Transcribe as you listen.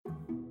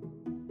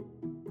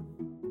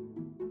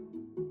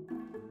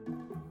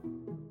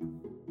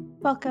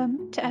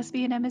Welcome to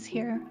SB&M is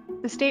Here,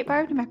 the State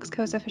Bar of New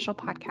Mexico's official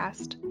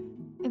podcast.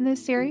 In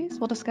this series,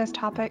 we'll discuss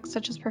topics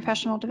such as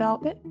professional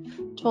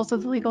development, tools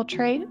of the legal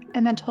trade,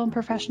 and mental and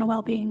professional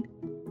well-being.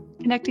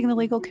 Connecting the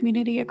legal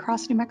community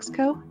across New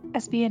Mexico,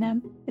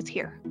 SB&M is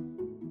here.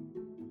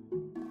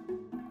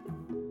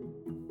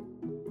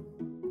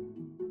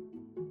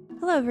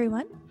 Hello,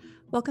 everyone.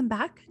 Welcome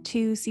back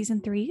to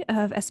Season 3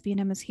 of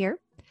SB&M is Here.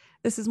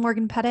 This is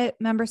Morgan Pettit,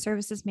 Member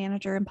Services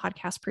Manager and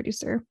Podcast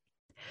Producer.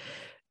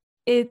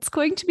 It's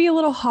going to be a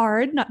little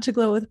hard not to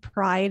glow with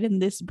pride in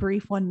this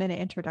brief 1-minute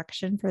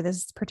introduction for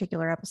this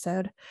particular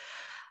episode.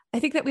 I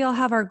think that we all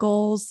have our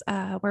goals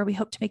where we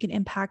hope to make an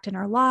impact in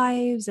our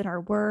lives, in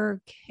our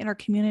work, in our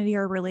community,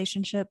 or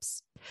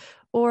relationships.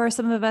 Or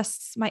some of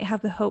us might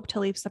have the hope to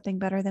leave something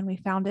better than we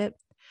found it.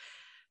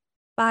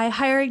 By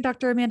hiring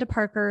Dr. Amanda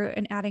Parker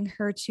and adding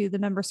her to the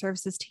member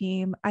services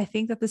team, I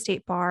think that the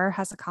State Bar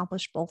has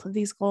accomplished both of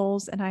these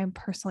goals, and I am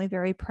personally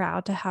very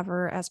proud to have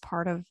her as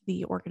part of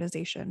the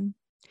organization.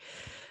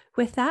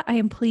 With that, I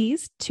am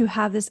pleased to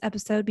have this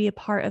episode be a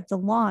part of the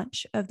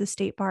launch of the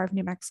State Bar of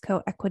New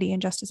Mexico Equity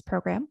and Justice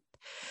Program.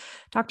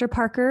 Dr.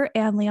 Parker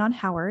and Leon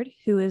Howard,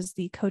 who is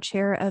the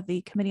co-chair of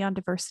the Committee on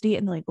Diversity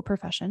in the Legal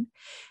Profession,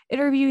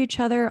 interview each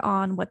other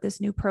on what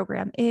this new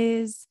program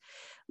is,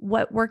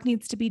 what work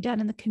needs to be done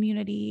in the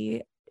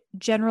community,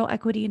 general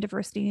equity and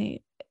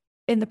diversity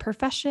in the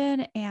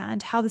profession,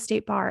 and how the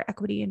State Bar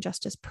Equity and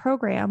Justice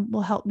Program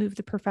will help move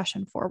the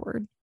profession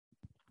forward.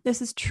 This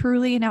is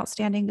truly an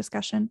outstanding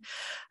discussion.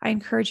 I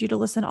encourage you to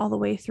listen all the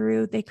way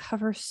through. They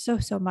cover so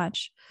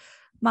much.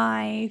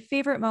 My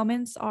favorite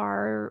moments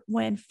are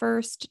when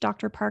first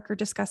Dr. Parker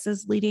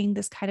discusses leading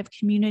this kind of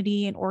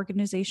community and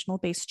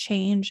organizational-based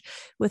change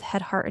with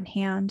head, heart, and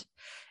hand.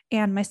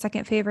 And my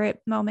second favorite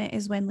moment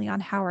is when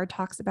Leon Howard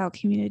talks about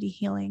community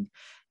healing.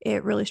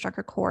 It really struck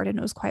a chord and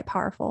it was quite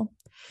powerful.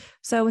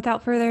 So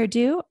without further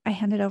ado, I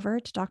hand it over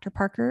to Dr.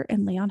 Parker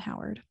and Leon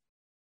Howard.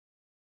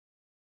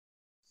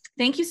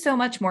 Thank you so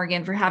much,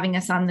 Morgan, for having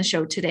us on the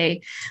show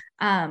today.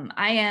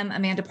 I am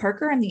Amanda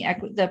Parker. I'm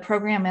the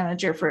program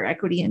manager for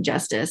Equity and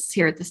Justice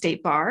here at the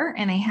State Bar,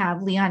 and I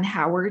have Leon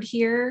Howard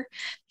here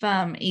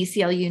from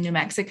ACLU New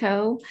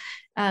Mexico.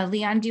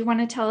 Leon, do you want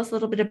to tell us a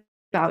little bit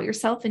about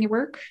yourself and your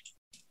work?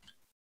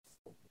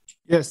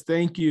 Yes,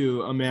 thank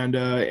you,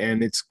 Amanda,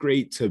 and it's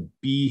great to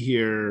be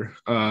here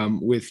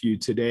with you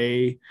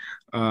today.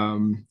 A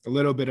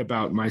little bit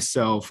about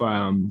myself.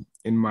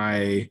 In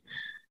my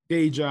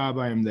day job,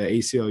 I am the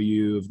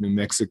ACLU of New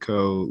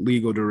Mexico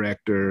legal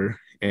director,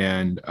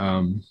 and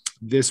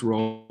this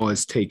role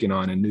has taken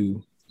on a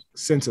new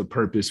sense of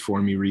purpose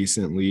for me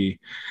recently.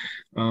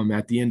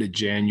 At the end of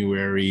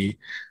January,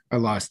 I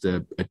lost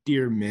a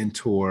dear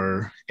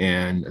mentor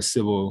and a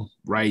civil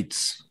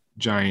rights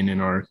giant in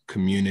our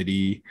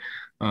community,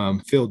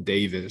 Phil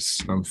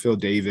Davis. Phil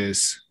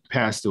Davis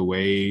passed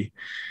away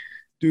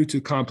due to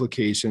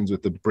complications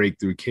with the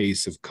breakthrough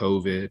case of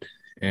COVID.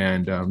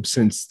 And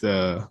since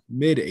the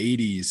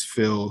mid-'80s,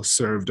 Phil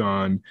served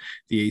on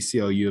the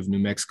ACLU of New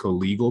Mexico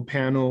legal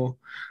panel,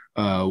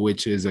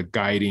 which is a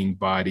guiding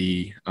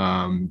body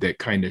that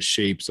kind of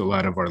shapes a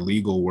lot of our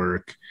legal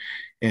work.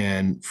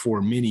 And for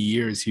many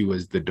years, he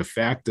was the de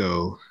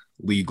facto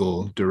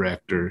legal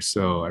director.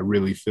 So I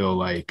really feel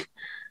like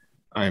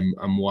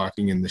I'm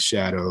walking in the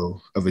shadow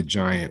of a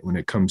giant when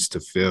it comes to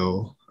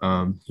Phil.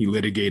 He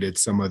litigated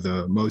some of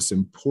the most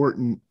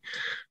important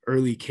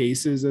early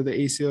cases of the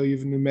ACLU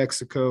of New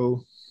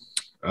Mexico.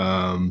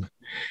 And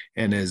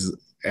as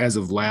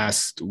of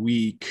last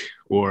week,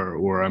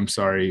 or I'm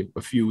sorry,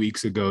 a few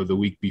weeks ago, the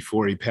week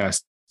before he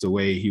passed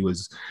away, he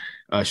was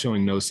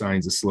showing no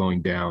signs of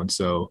slowing down.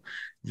 So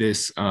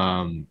this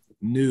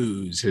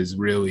news has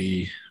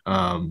really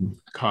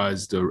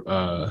caused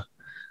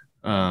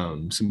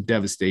some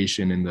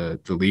devastation in the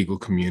legal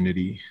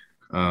community.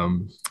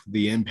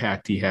 The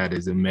impact he had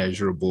is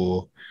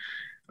immeasurable.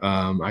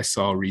 I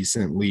saw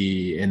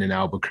recently in an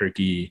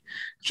Albuquerque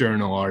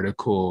Journal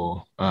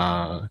article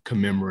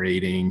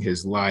commemorating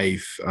his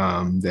life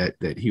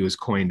that he was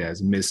coined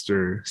as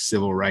Mr.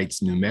 Civil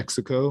Rights New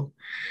Mexico.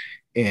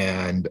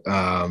 And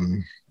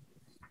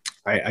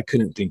I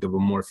couldn't think of a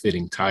more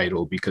fitting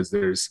title because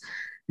there's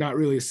not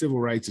really a civil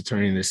rights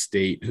attorney in the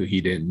state who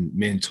he didn't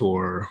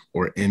mentor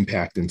or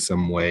impact in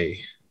some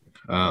way.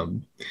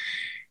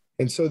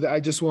 And so I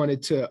just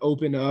wanted to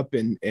open up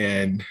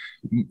and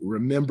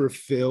remember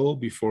Phil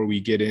before we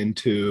get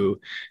into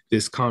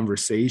this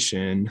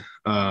conversation.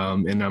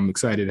 And I'm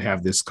excited to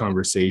have this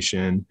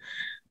conversation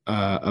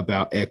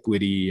about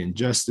equity and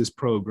justice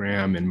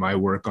program and my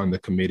work on the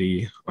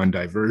Committee on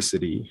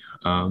Diversity.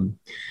 And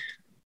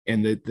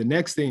the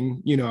next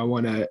thing, I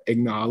want to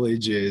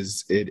acknowledge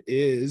is it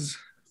is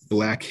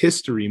Black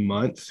History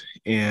Month.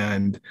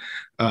 And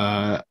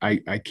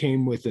I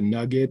came with a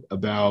nugget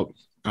about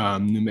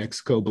New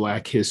Mexico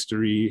Black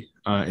history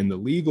in the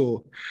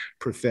legal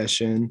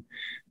profession.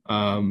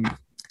 I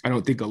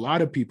don't think a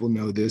lot of people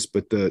know this,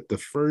 but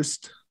the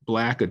first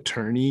Black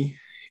attorney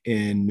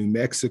in New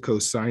Mexico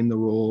signed the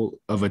roll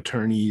of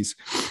attorneys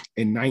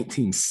in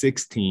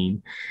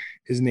 1916.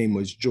 His name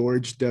was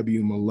George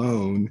W.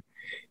 Malone.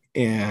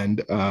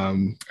 And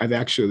I've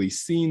actually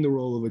seen the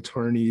roll of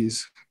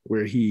attorneys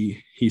where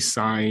he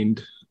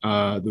signed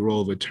the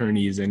roll of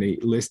attorneys, and he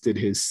listed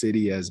his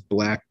city as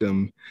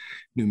Blackdom,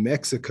 New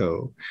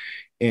Mexico.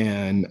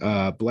 And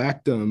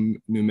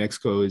Blackdom, New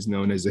Mexico is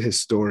known as a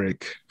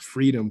historic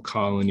freedom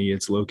colony.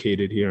 It's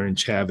located here in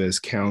Chavez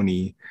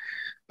County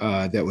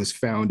that was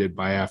founded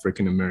by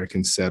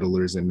African-American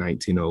settlers in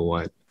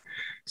 1901.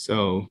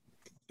 So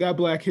that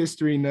Black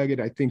history nugget,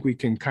 I think we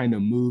can kind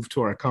of move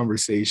to our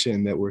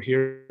conversation that we're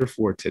here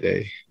for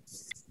today.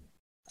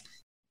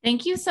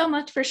 Thank you so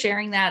much for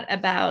sharing that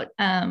about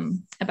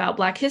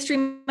Black History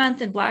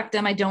Month and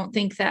Blackdom. I don't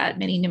think that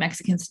many New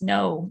Mexicans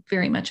know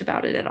very much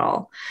about it at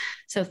all.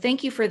 So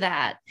thank you for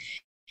that.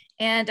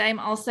 And I'm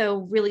also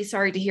really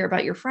sorry to hear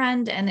about your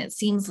friend. And it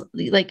seems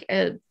like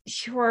a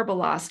horrible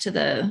loss to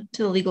the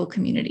legal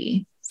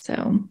community.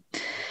 So,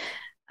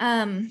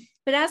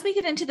 but as we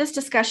get into this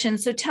discussion,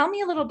 so tell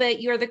me a little bit,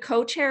 you're the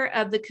co-chair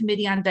of the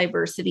Committee on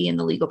Diversity in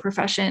the Legal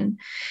Profession.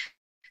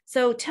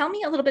 So tell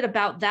me a little bit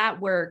about that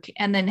work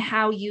and then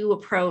how you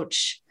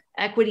approach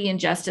equity and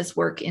justice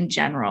work in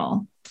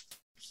general.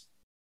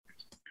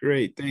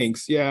 Great,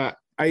 thanks. Yeah,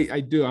 I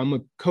do. I'm a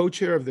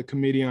co-chair of the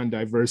Committee on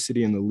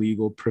Diversity in the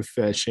Legal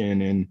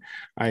Profession, and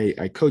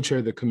I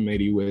co-chair the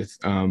committee with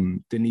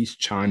Denise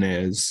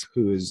Chanez,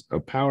 who is a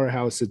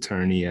powerhouse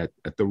attorney at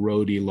the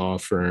Rhodey Law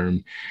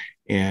Firm.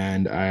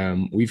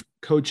 And we've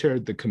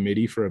co-chaired the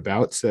committee for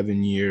about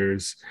 7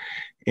 years,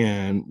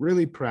 and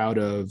really proud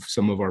of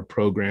some of our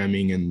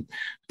programming and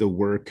the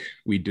work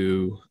we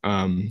do.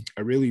 I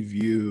really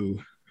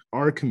view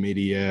our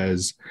committee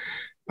as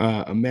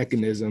a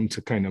mechanism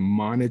to kind of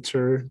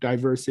monitor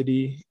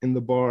diversity in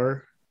the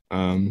bar,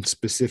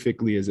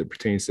 specifically as it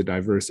pertains to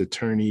diverse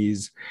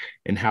attorneys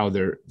and how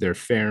they're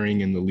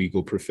faring in the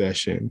legal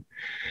profession.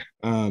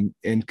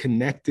 And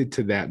connected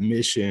to that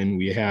mission,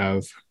 we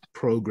have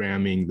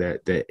programming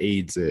that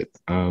aids it.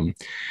 We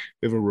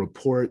have a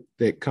report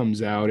that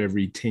comes out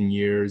every 10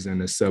 years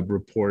and a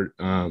sub-report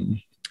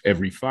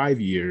every 5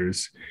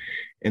 years.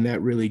 And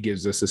that really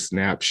gives us a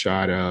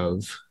snapshot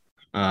of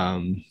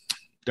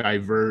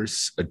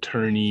diverse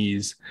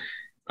attorneys,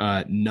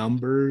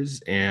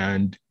 numbers,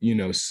 and,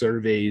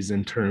 surveys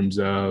in terms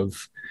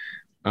of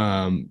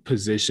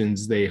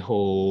positions they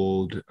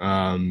hold,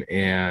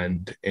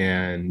 and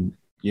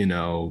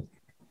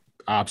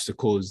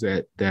obstacles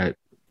that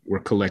we're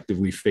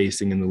collectively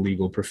facing in the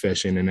legal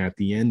profession. And at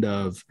the end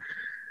of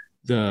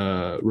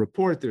the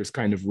report, there's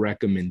kind of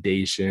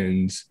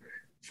recommendations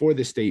for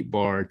the state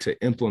bar to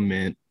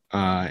implement.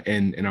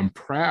 And I'm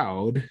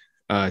proud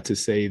to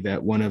say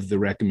that one of the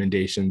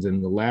recommendations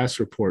in the last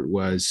report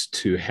was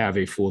to have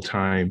a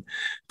full-time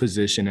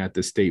position at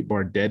the state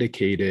bar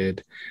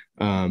dedicated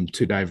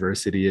to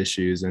diversity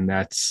issues. And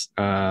that's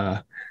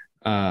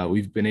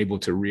we've been able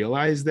to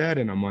realize that,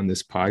 and I'm on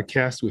this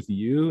podcast with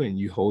you, and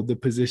you hold the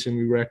position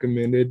we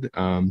recommended,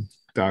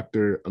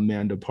 Dr.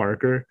 Amanda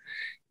Parker.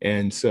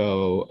 And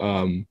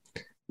so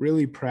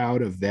really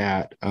proud of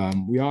that.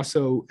 We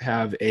also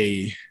have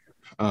a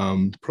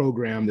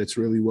program that's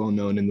really well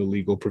known in the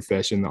legal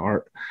profession, the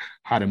Art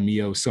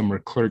Jaramillo Summer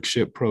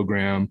Clerkship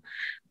Program,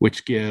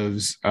 which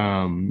gives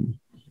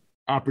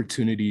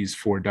opportunities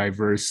for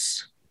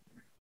diverse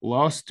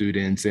law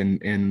students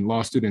and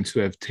law students who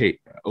have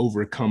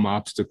overcome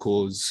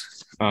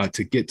obstacles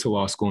to get to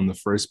law school in the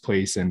first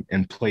place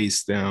and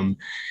place them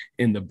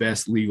in the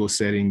best legal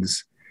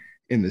settings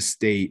in the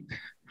state.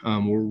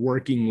 We're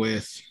working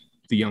with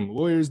the Young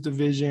Lawyers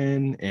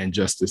Division and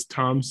Justice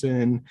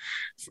Thompson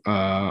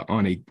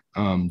on a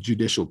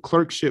judicial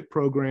clerkship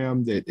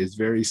program that is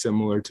very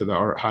similar to the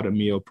Art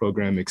Jaramillo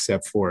program,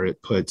 except for it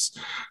puts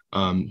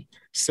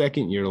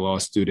second-year law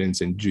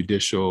students in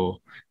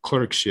judicial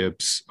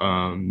clerkships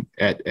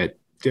at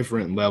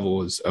different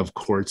levels of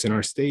courts in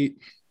our state.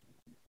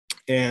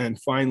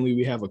 And finally,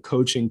 we have a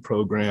coaching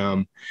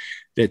program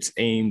that's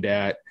aimed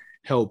at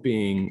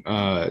helping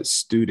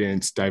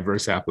students,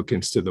 diverse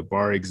applicants to the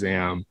bar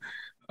exam,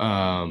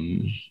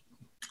 and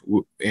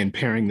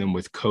pairing them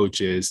with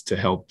coaches to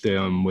help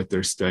them with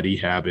their study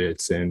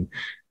habits and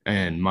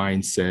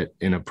mindset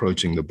in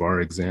approaching the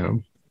bar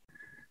exam.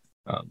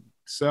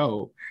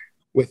 So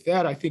with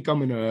that, I think I'm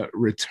going to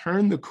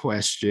return the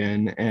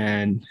question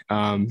and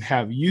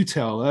have you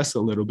tell us a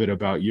little bit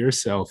about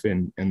yourself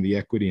and the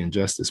Equity and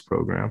Justice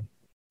Program.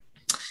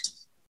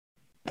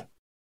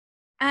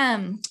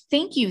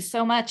 Thank you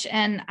so much.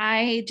 And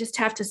I just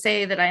have to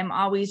say that I'm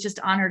always just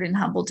honored and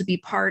humbled to be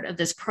part of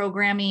this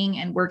programming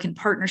and work in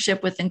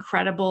partnership with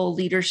incredible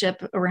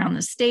leadership around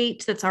the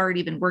state that's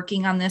already been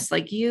working on this,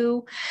 like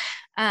you.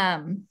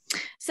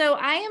 So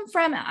I'm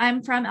from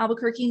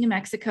Albuquerque, New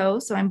Mexico.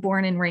 So I'm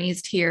born and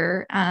raised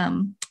here.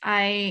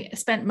 I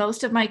spent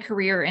most of my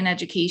career in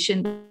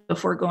education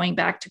before going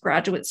back to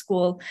graduate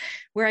school,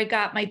 where I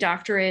got my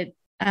doctorate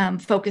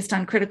focused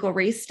on critical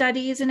race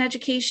studies in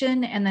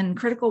education, and then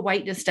critical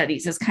whiteness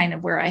studies is kind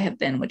of where I have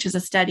been, which is a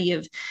study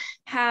of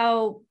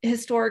how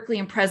historically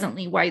and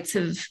presently whites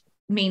have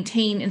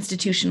maintain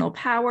institutional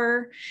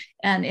power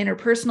and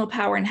interpersonal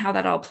power and how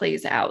that all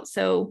plays out.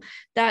 So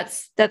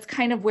that's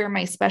kind of where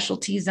my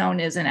specialty zone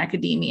is in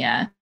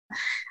academia.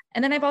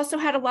 And then I've also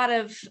had a lot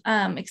of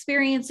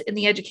experience in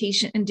the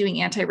education and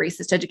doing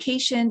anti-racist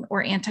education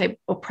or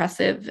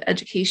anti-oppressive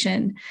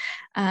education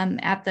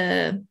at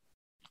the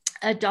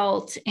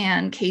adult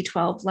and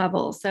K-12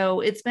 level. So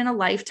it's been a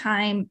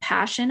lifetime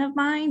passion of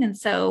mine. And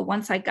so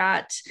once I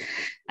got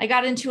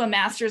into a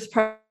master's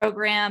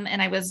program, and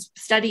I was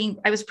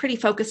pretty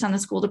focused on the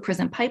school to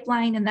prison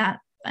pipeline in that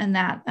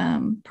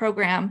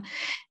program.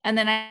 And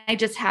then I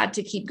just had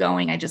to keep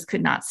going. I just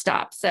could not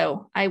stop.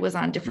 So I was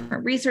on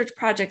different research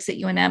projects at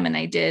UNM, and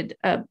I did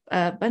a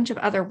bunch of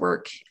other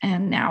work.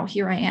 And now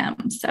here I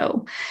am.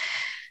 So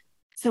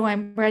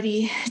I'm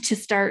ready to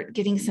start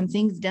getting some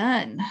things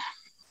done.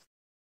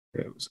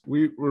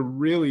 We're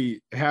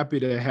really happy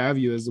to have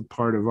you as a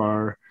part of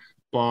our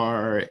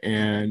bar,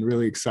 and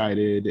really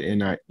excited.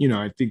 And I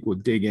think we'll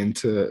dig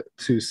into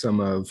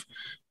some of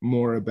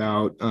more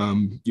about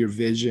your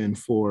vision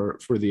for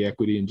the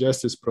Equity and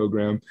Justice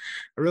program.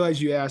 I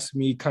realize you asked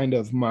me kind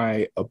of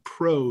my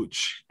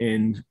approach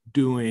in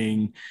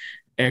doing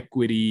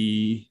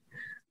equity,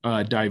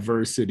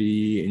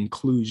 diversity,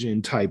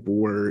 inclusion type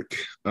work.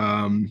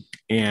 When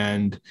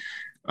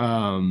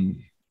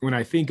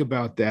I think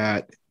about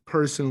that,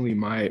 personally,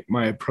 my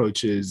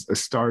approach is a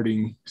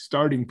starting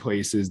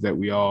place is that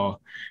we all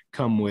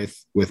come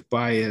with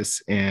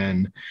bias,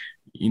 and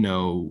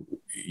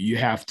you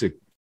have to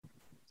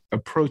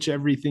approach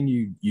everything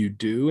you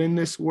do in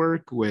this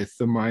work with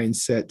the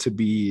mindset to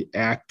be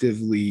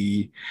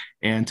actively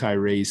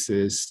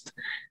anti-racist,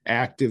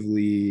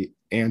 actively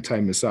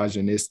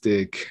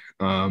anti-misogynistic.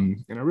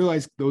 And I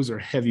realize those are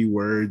heavy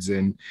words,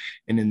 and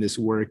in this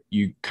work,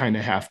 you kind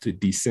of have to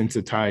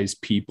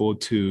desensitize people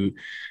to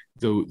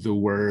the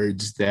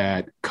words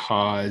that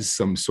cause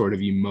some sort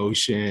of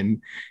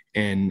emotion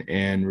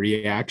and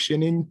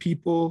reaction in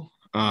people,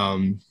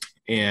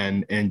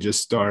 and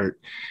just start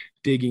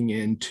digging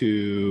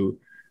into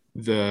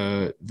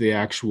the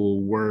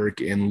actual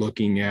work and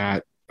looking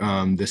at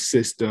the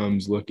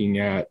systems, looking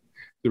at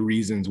the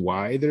reasons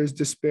why there's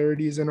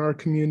disparities in our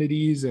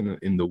communities and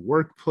in the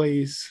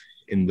workplace,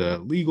 in the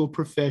legal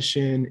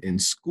profession, in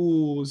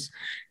schools,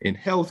 in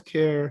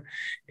healthcare,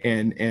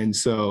 and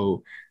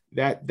so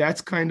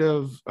that's kind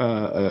of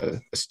a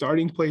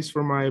starting place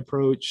for my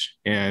approach.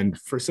 And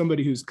for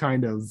somebody who's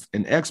kind of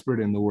an expert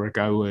in the work,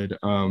 I would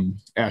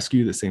ask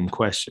you the same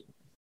question.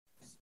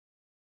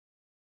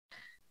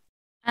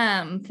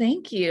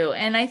 Thank you.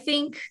 And I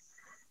think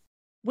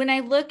when I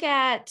look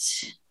at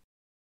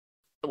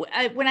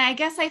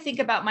I think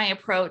about my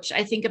approach,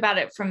 I think about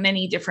it from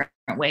many different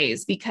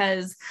ways,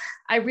 because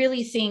I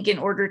really think in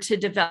order to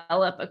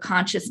develop a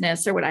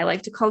consciousness, or what I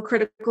like to call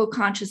critical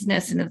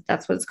consciousness, and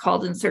that's what it's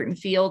called in certain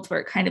fields, where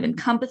it kind of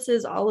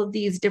encompasses all of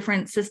these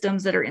different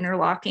systems that are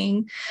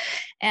interlocking.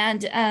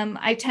 And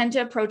I tend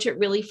to approach it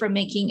really from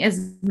making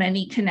as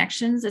many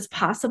connections as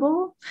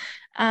possible.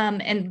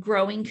 And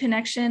growing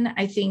connection.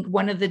 I think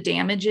one of the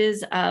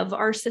damages of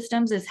our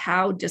systems is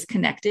how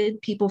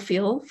disconnected people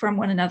feel from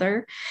one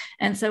another.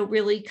 And so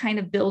really kind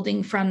of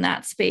building from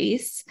that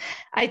space,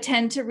 I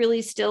tend to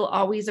really still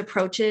always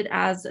approach it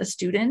as a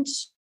student,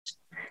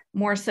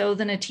 more so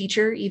than a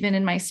teacher, even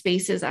in my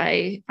spaces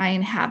I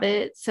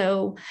inhabit.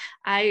 So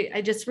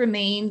I just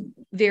remain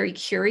very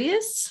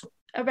curious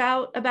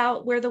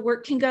about where the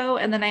work can go.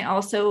 And then I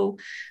also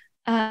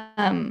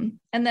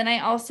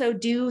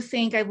do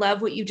think I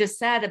love what you just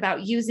said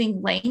about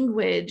using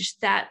language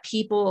that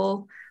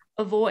people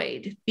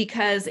avoid,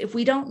 because if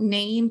we don't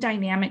name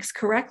dynamics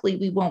correctly,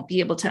 we won't be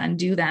able to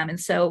undo them. And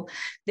so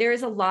there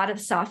is a lot of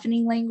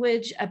softening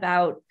language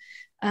about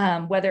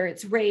whether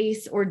it's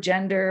race or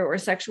gender or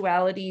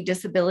sexuality,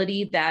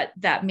 disability,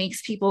 that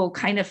makes people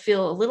kind of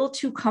feel a little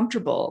too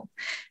comfortable.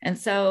 And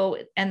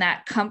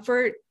that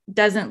comfort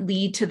doesn't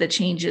lead to the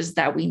changes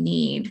that we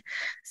need.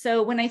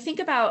 So when I think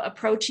about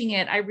approaching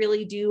it, I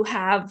really do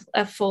have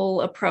a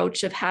full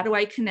approach of how do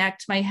I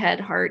connect my head,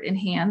 heart, and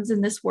hands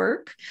in this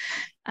work.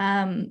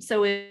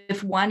 So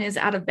if one is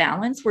out of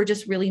balance, we're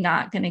just really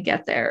not going to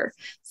get there.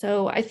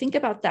 So I think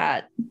about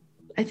that.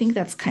 I think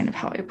that's kind of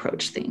how I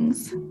approach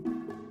things.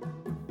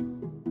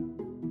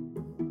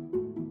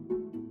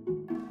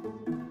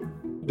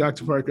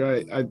 Dr.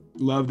 Parker, I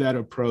love that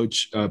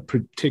approach,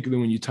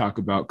 particularly when you talk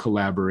about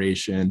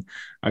collaboration.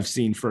 I've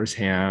seen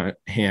firsthand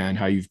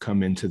how you've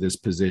come into this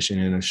position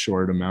in a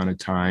short amount of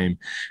time,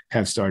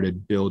 have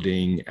started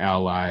building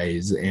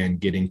allies and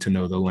getting to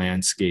know the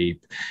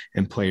landscape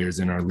and players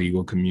in our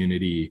legal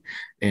community.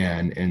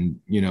 And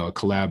a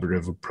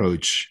collaborative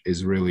approach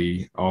is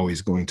really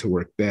always going to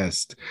work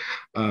best.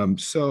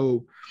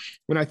 So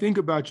when I think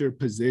about your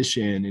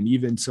position, and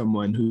even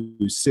someone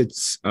who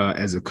sits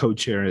as a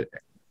co-chair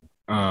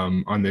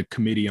on the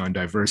Committee on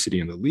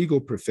Diversity in the Legal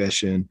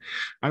Profession,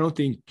 I don't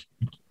think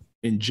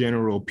in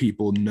general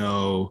people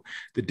know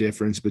the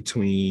difference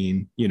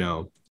between,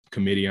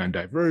 Committee on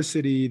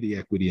Diversity, the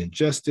Equity and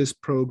Justice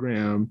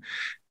Program,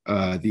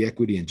 the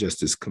Equity and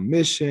Justice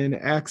Commission,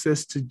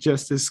 Access to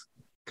Justice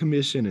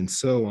Commission, and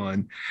so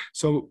on.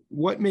 So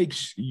what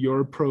makes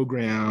your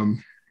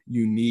program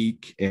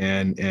unique,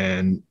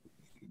 and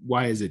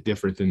why is it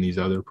different than these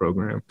other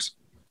programs?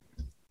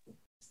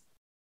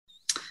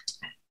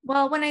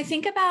 Well, when I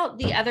think about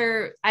the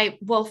other,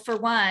 for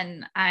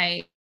one,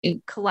 I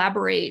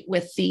collaborate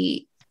with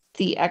the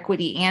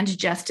Equity and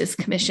Justice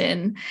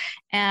Commission,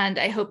 and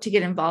I hope to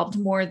get involved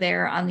more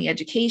there on the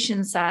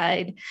education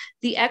side.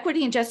 The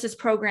Equity and Justice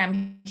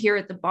program here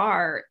at the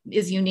bar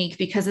is unique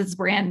because it's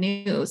brand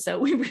new. So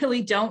we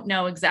really don't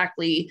know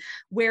exactly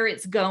where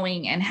it's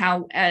going and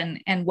how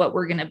and what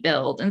we're going to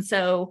build. And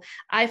so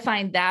I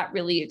find that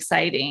really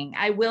exciting.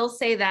 I will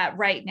say that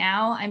right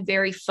now I'm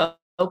very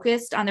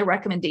focused on the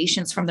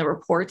recommendations from the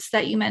reports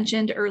that you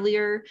mentioned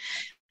earlier.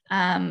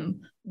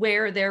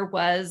 Where there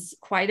was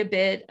quite a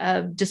bit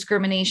of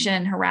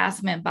discrimination,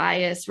 harassment,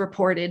 bias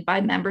reported by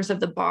members of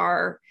the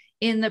bar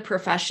in the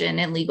profession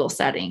in legal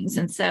settings.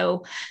 And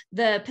so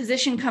the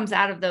position comes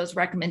out of those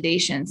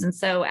recommendations. And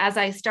so as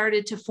I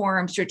started to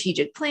form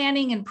strategic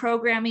planning and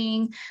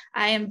programming,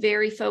 I am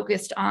very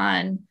focused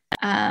on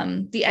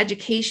the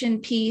education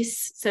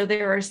piece. So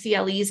there are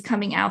CLEs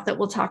coming out that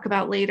we'll talk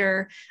about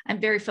later.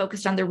 I'm very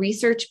focused on the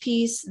research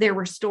piece. There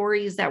were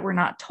stories that were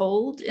not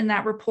told in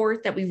that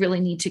report that we really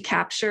need to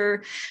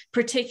capture,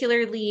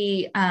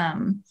 particularly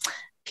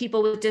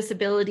people with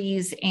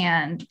disabilities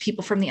and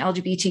people from the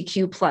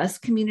LGBTQ plus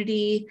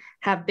community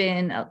have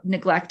been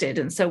neglected.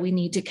 And so we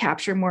need to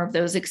capture more of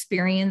those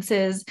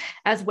experiences,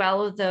 as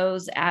well as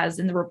those as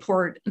in the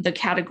report, the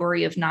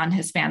category of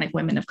non-Hispanic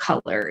women of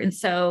color. And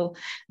so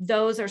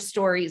those are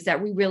stories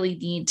that we really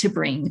need to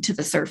bring to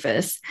the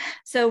surface.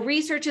 So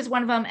research is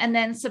one of them. And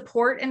then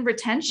support and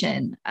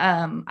retention.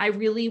 I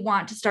really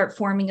want to start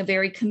forming a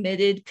very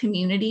committed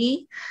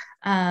community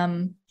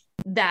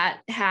that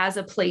has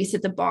a place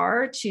at the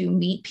bar to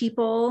meet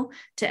people,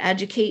 to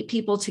educate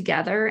people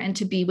together, and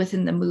to be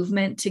within the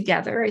movement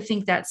together. I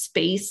think that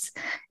space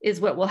is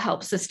what will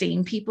help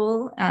sustain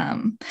people.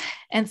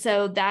 And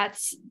so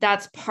that's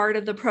part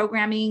of the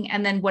programming.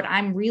 And then what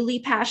I'm really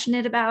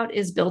passionate about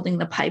is building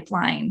the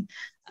pipeline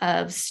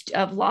of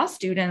law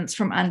students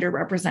from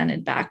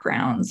underrepresented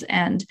backgrounds.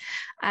 And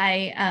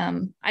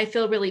I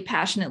feel really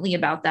passionately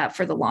about that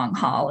for the long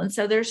haul. And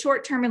so there's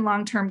short-term and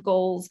long-term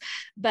goals,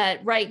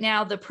 but right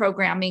now the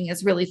programming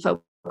is really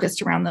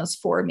focused around those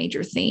four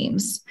major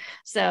themes.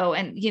 So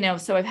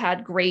I've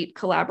had great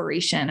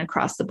collaboration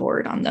across the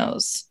board on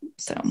those.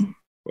 So.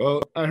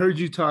 Well, I heard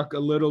you talk a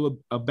little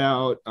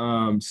about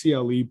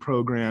CLE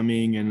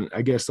programming, and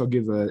I guess I'll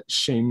give a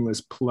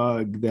shameless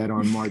plug that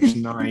on March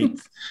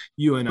 9th,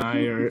 you and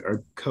I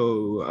are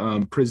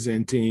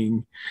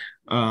co-presenting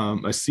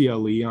a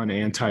CLE on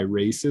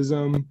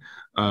anti-racism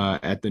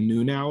at the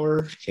noon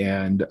hour.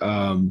 And,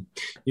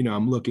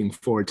 I'm looking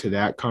forward to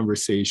that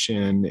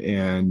conversation.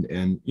 And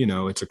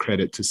it's a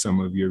credit to some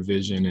of your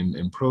vision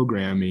and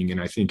programming. And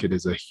I think it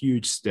is a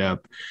huge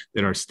step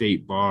that our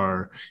state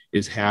bar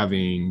is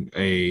having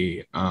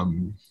a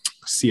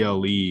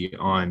CLE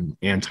on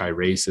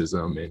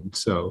anti-racism. And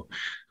so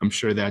I'm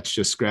sure that's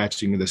just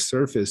scratching the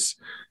surface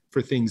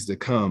for things to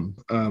come.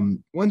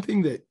 One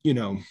thing that,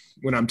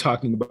 when I'm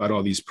talking about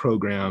all these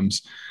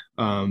programs,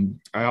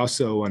 I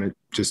also want to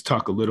just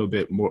talk a little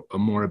bit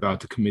more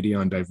about the Committee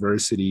on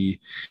Diversity,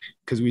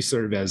 because we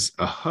serve as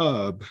a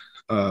hub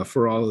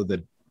for all of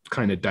the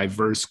kind of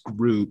diverse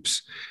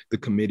groups: the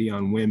Committee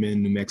on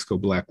Women, New Mexico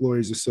Black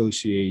Lawyers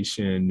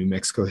Association, New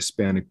Mexico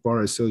Hispanic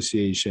Bar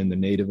Association, the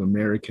Native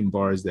American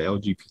bars, the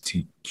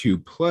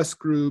LGBTQ plus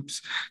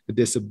groups, the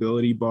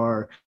Disability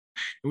Bar.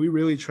 And we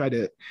really try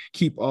to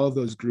keep all of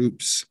those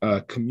groups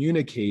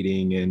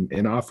communicating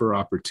and offer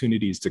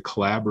opportunities to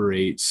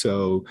collaborate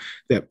so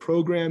that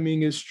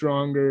programming is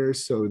stronger,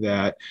 so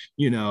that,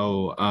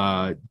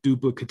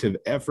 duplicative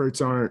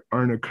efforts aren't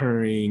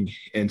occurring.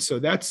 And so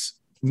that's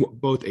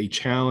both a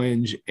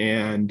challenge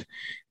and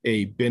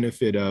a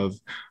benefit of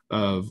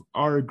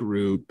our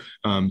group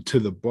to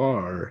the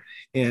bar.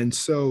 And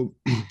so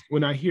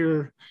when I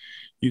hear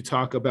you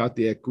talk about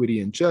the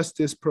Equity and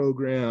Justice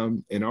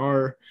program and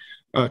our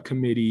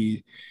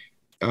committee,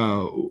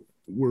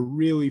 we're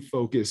really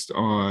focused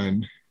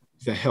on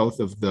the health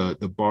of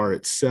the bar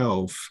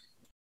itself.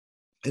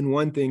 And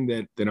one thing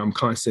that I'm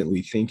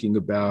constantly thinking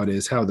about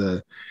is how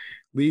the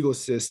legal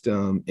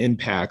system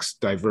impacts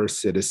diverse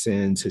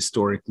citizens,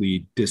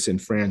 historically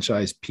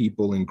disenfranchised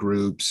people and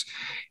groups,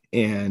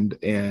 and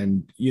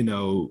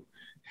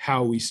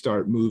how we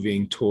start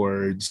moving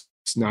towards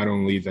not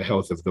only the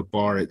health of the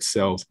bar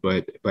itself,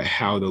 but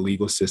how the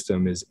legal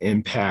system is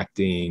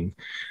impacting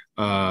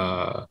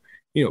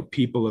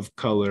people of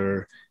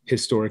color,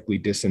 historically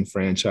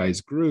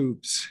disenfranchised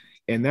groups.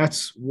 And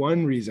that's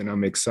one reason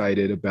I'm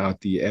excited about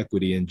the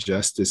Equity and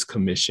Justice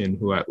Commission,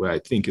 who I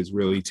think is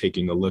really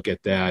taking a look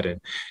at that and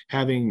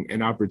having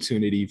an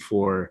opportunity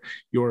for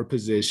your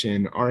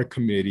position, our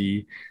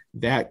committee,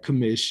 that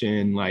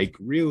commission, like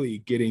really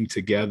getting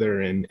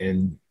together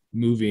and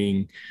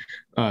moving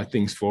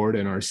things forward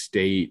in our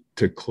state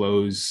to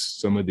close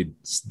some of the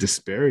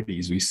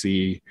disparities we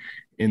see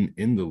in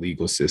the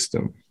legal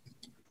system.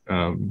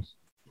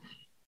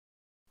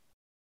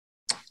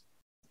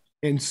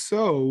 And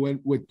so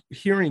with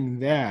hearing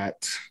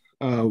that,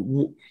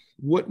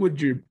 what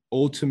would your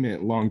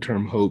ultimate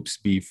long-term hopes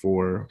be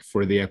for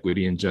the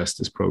Equity and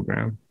Justice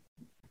program?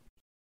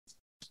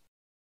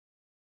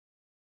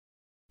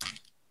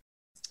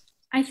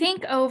 I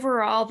think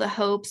overall the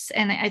hopes,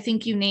 and I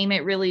think you name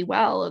it really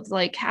well, of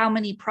like how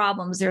many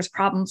problems, there's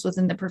problems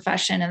within the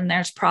profession and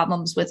there's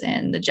problems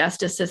within the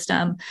justice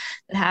system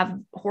that have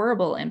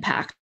horrible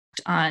impact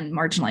on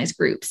marginalized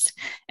groups.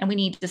 And we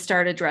need to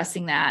start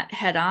addressing that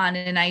head on.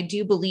 And I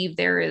do believe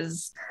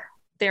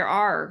there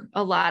are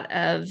a lot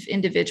of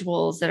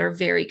individuals that are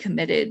very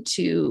committed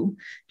to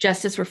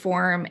justice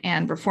reform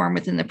and reform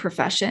within the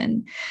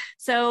profession.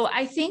 So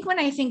I think when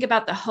I think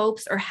about the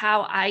hopes or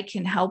how I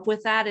can help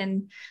with that,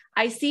 and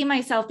I see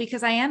myself,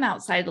 because I am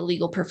outside the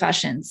legal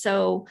profession.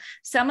 So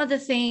some of the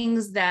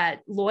things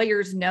that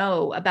lawyers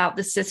know about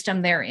the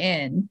system they're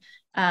in,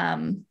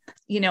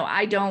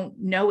 I don't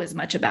know as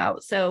much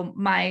about. So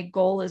my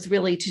goal is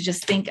really to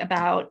just think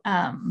about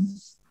how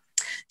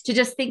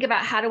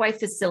do I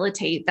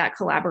facilitate that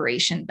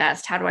collaboration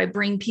best? How do I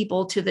bring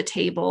people to the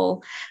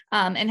table?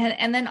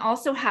 And then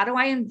also, how do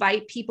I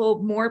invite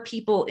more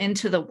people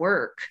into the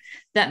work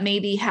that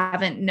maybe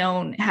haven't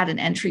had an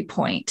entry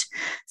point?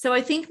 So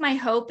I think my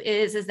hope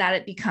is that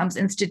it becomes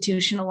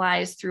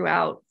institutionalized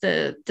throughout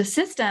the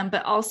system,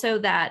 but also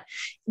that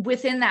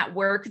within that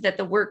work, that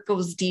the work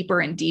goes deeper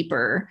and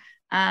deeper.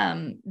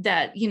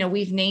 That,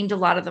 we've named a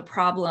lot of the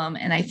problem,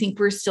 and I think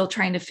we're still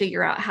trying to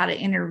figure out how to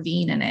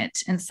intervene in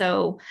it. And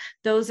so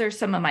those are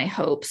some of my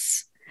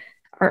hopes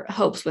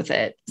with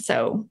it.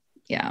 So,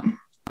 yeah. And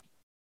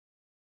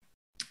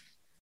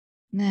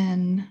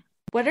then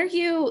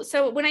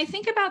so when I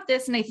think about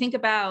this and I think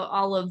about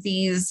all of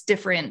these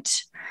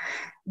different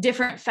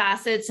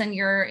facets and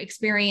your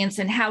experience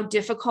and how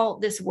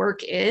difficult this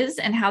work is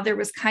and how there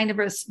was kind of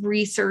a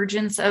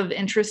resurgence of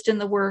interest in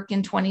the work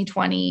in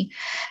 2020.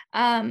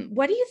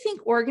 What do you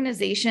think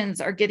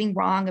organizations are getting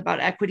wrong about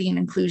equity and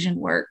inclusion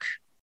work?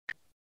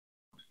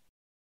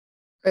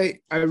 I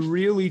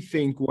really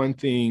think one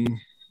thing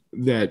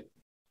that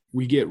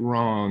we get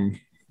wrong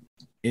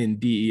in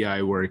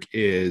DEI work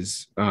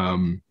is,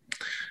 and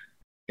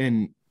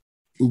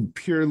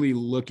purely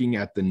looking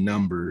at the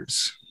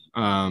numbers.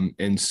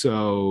 And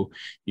so,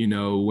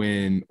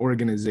 when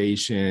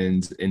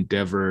organizations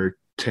endeavor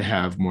to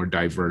have more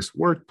diverse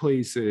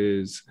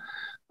workplaces,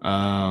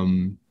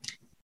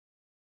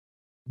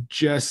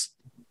 just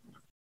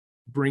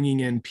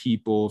bringing in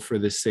people for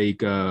the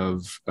sake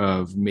of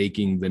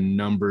making the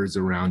numbers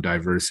around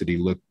diversity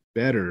look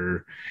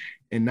better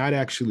and not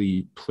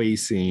actually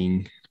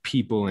placing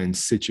people in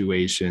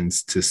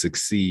situations to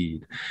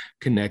succeed,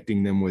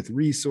 connecting them with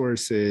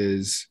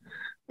resources,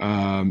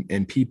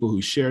 and people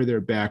who share their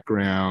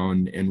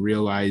background, and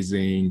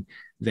realizing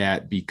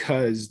that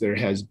because there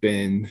has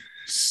been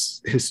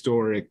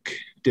historic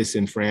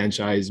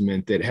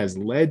disenfranchisement that has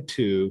led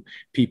to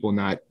people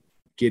not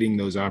getting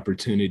those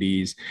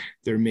opportunities,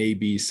 there may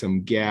be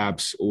some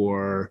gaps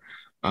or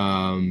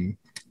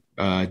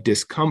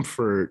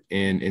discomfort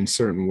in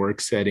certain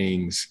work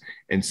settings.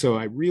 And so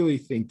I really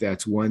think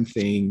that's one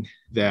thing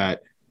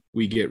that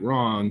we get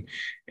wrong.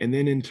 And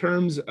then in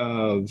terms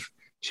of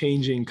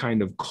changing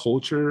kind of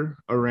culture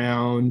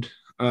around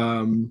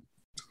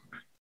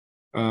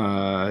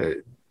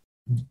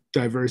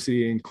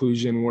diversity and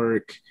inclusion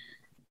work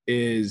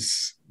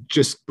is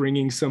just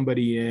bringing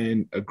somebody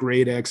in, a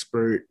great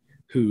expert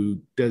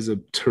who does a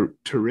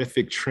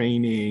terrific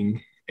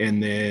training,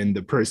 and then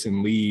the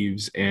person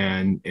leaves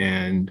and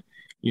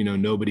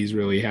nobody's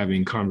really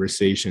having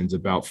conversations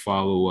about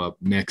follow-up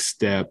next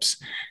steps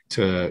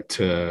to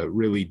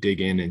really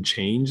dig in and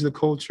change the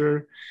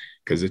culture.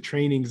 Because a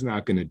training's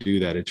not going to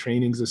do that. A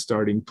training's a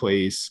starting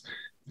place.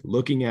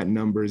 Looking at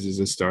numbers is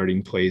a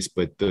starting place,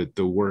 but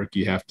the work,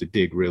 you have to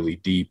dig really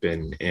deep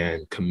and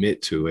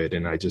commit to it.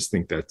 And I just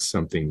think that's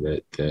something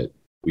that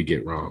we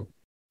get wrong.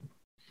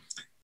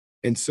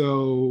 And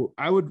so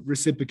I would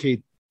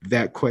reciprocate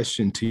that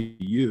question to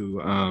you.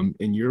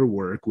 In your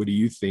work, what do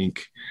you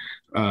think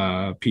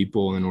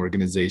people and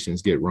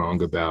organizations get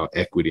wrong about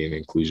equity and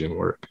inclusion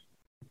work?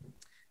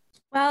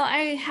 Well,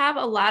 I have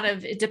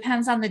it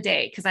depends on the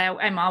day, because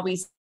I'm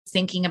always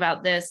thinking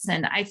about this.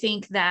 And I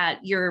think that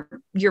you're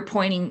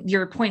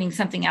pointing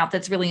something out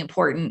that's really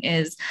important,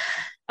 is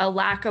a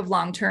lack of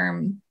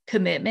long-term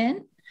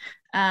commitment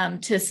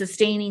to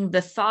sustaining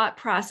the thought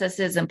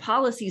processes and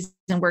policies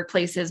in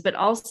workplaces, but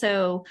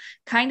also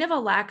kind of a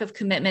lack of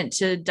commitment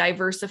to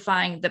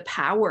diversifying the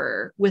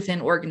power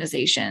within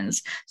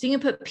organizations. So you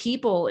can put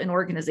people in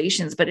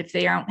organizations, but if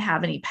they don't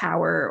have any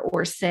power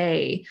or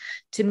say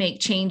to make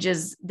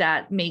changes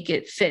that make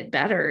it fit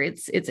better,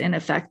 it's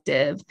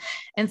ineffective.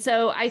 And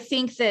so I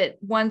think that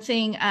one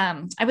thing,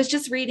 I was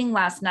just reading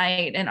last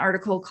night an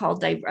article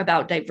called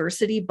about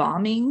diversity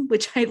bombing,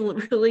 which I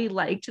really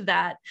liked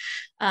that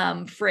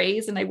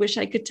phrase. And I wish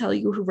I could tell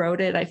you who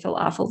wrote it. I feel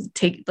awful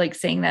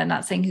saying that,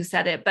 not saying who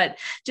said it, but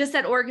just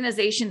that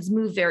organizations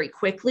move very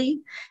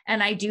quickly.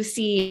 And I do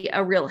see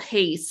a real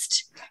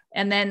haste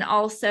And then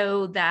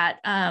also that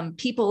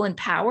people in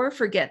power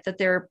forget that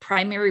their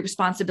primary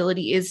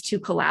responsibility is to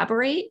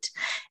collaborate.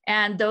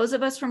 And those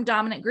of us from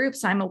dominant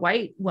groups, I'm a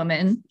white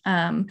woman,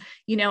 I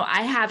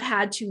have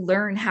had to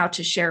learn how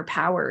to share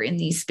power in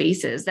these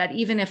spaces, that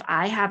even if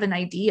I have an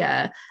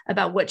idea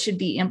about what should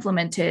be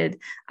implemented,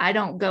 I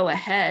don't go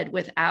ahead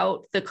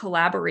without the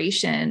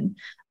collaboration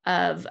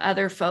of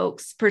other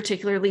folks,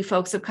 particularly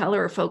folks of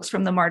color or folks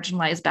from the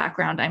marginalized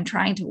background I'm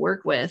trying to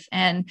work with.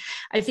 And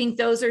I think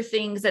those are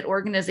things that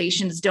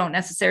organizations don't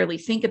necessarily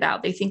think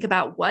about. They think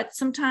about what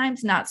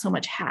sometimes, not so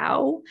much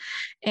how.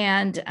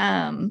 And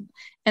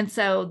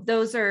so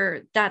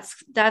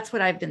that's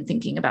what I've been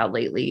thinking about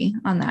lately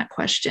on that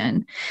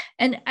question.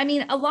 And I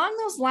mean, along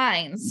those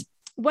lines,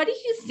 what do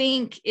you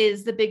think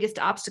is the biggest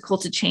obstacle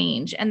to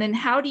change? And then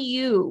how do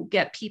you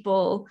get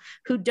people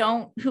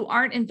who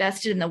aren't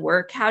invested in the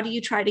work? How do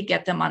you try to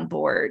get them on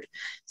board?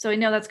 So I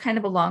know that's kind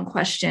of a long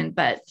question,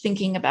 but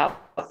thinking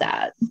about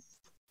that.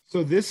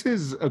 So this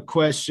is a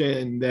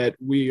question that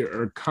we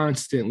are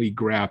constantly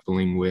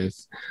grappling with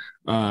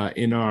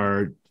in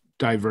our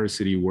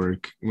diversity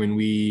work when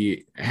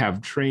we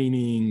have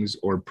trainings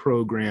or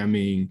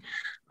programming,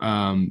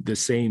 the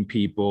same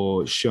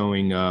people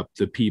showing up,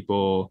 the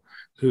people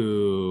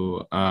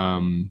who are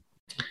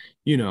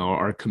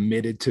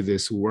committed to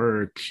this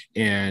work,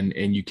 and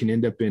you can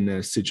end up in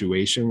a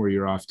situation where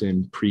you're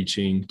often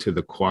preaching to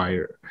the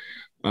choir.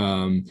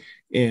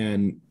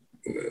 And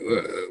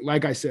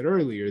like I said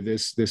earlier,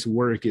 this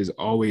work is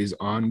always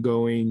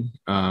ongoing.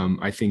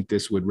 I think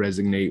this would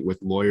resonate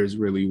with lawyers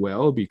really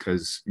well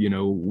because,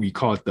 we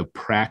call it the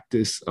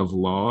practice of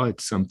law.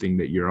 It's something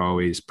that you're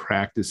always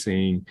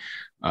practicing.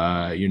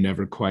 You're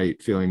never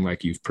quite feeling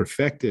like you've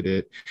perfected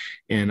it.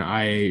 And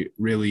I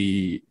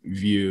really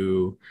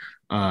view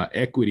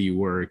equity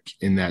work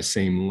in that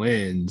same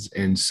lens.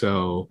 And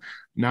so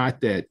not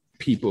that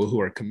people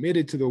who are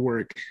committed to the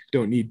work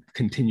don't need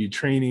continued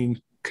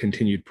training,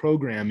 continued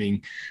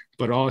programming,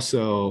 but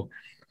also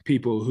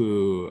people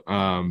who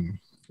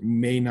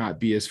may not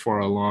be as far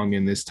along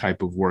in this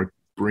type of work,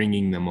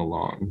 bringing them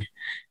along.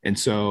 And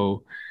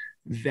so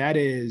that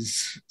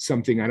is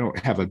something I don't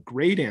have a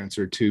great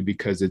answer to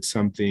because it's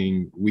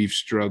something we've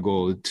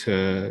struggled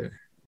to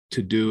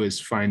do,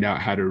 is find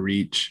out how to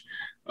reach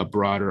a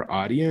broader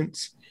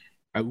audience.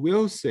 I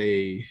will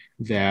say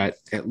that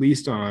at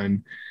least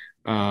on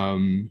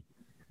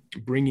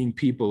bringing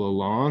people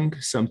along,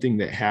 something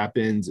that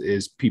happens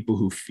is people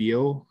who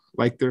feel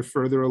like they're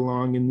further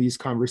along in these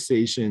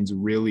conversations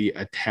really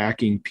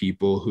attacking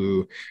people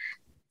who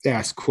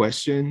ask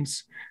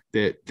questions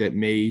that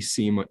may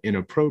seem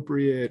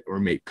inappropriate or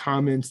make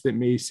comments that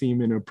may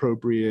seem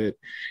inappropriate,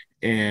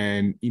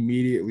 and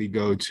immediately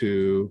go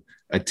to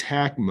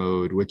attack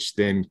mode, which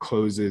then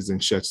closes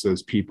and shuts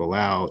those people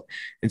out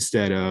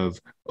instead of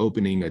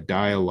opening a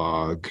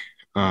dialogue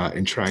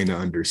and trying to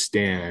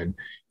understand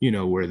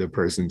where the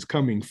person's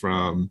coming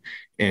from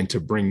and to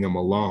bring them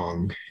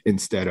along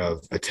instead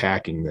of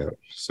attacking them.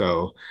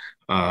 So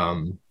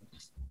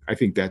I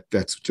think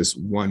that's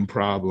just one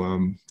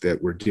problem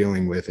that we're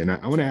dealing with. And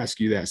I want to ask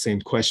you that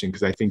same question,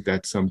 because I think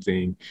that's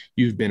something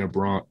you've been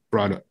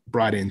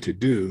brought in to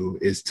do,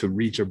 is to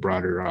reach a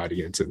broader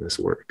audience in this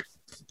work.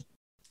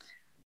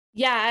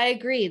 Yeah, I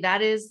agree.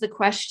 That is the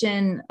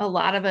question a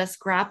lot of us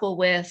grapple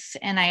with.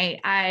 And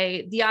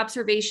the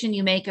observation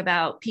you make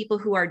about people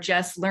who are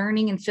just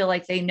learning and feel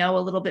like they know a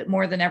little bit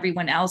more than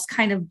everyone else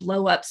kind of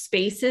blow up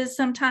spaces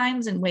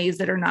sometimes in ways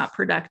that are not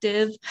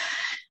productive.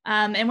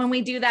 And when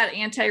we do that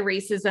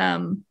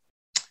anti-racism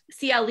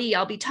CLE,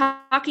 I'll be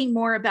talking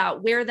more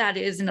about where that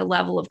is in a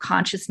level of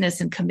consciousness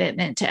and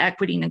commitment to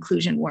equity and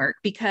inclusion work,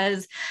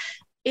 because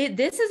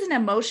this is an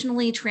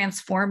emotionally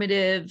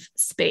transformative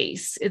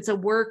space. It's a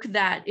work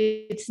that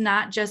it's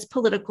not just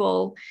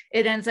political.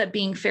 It ends up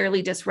being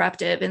fairly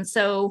disruptive. And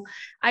so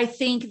I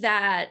think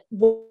that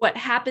what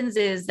happens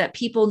is that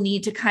people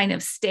need to kind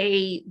of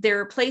stay. There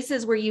are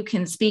places where you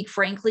can speak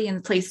frankly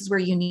and places where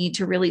you need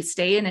to really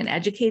stay in an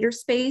educator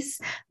space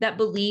that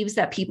believes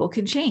that people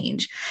can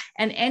change.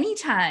 And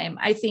anytime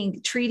I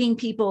think treating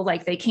people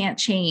like they can't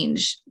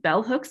change,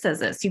 Bell Hooks says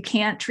this, you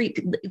can't treat,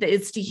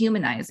 it's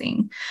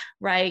dehumanizing,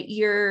 right?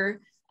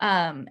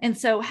 And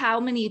so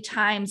how many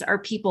times are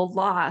people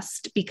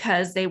lost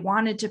because they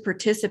wanted to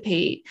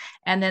participate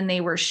and then they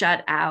were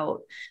shut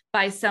out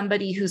by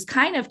somebody who's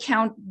kind of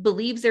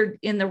believes they're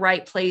in the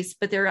right place,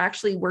 but they're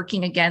actually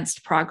working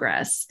against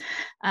progress.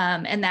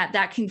 And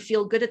that can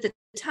feel good at the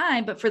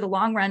time, but for the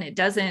long run, it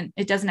doesn't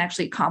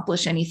actually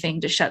accomplish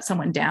anything to shut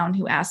someone down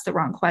who asked the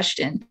wrong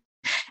question.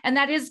 And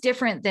that is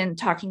different than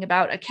talking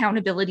about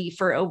accountability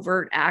for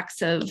overt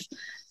acts of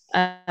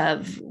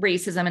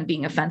racism and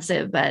being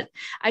offensive. But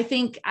I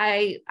think,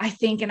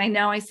 and I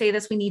know I say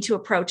this, we need to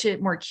approach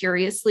it more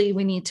curiously.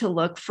 We need to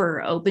look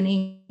for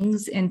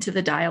openings into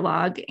the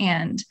dialogue,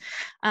 and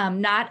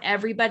not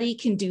everybody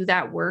can do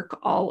that work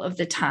all of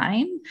the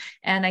time.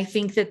 And I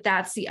think that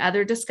that's the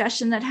other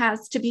discussion that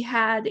has to be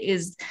had,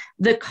 is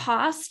the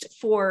cost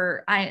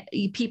for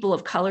people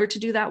of color to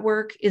do that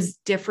work is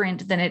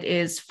different than it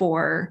is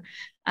for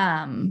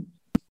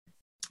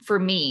for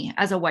me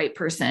as a white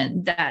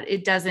person, that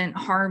it doesn't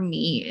harm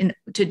me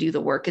to do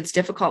the work. It's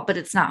difficult, but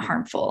it's not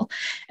harmful.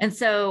 And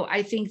so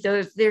I think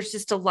there's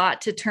just a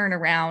lot to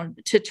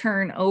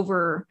turn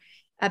over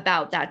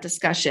about that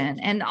discussion.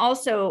 And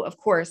also, of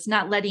course,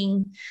 not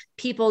letting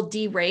people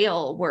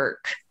derail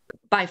work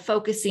by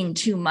focusing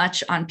too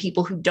much on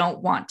people who don't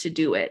want to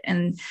do it.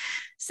 And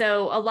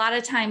so a lot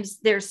of times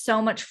there's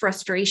so much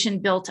frustration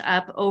built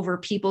up over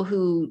people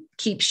who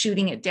keep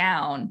shooting it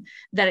down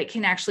that it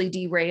can actually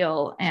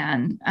derail.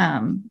 And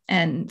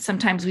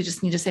sometimes we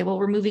just need to say, well,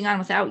 we're moving on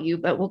without you,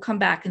 but we'll come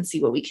back and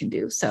see what we can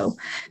do. So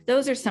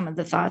those are some of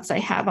the thoughts I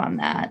have on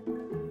that.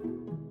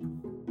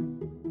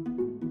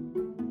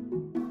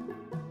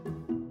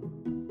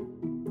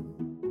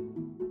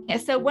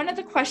 So one of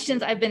the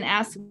questions I've been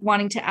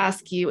wanting to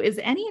ask you is,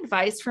 any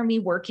advice for me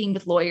working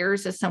with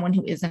lawyers as someone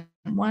who isn't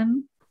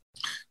one?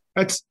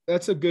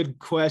 That's a good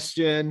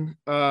question.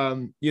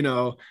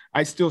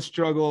 I still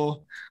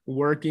struggle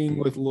working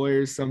with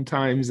lawyers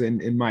sometimes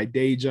in my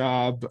day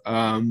job.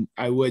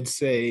 I would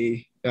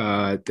say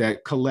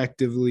that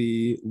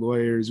collectively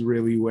lawyers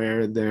really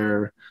wear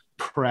their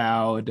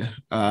proud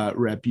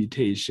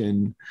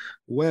reputation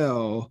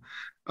well.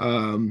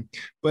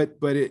 But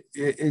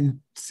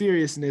in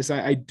seriousness,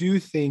 I do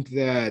think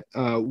that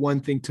one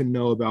thing to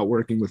know about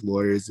working with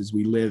lawyers is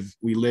we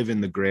live in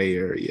the gray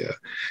area.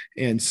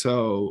 And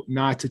so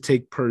not to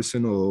take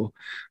personal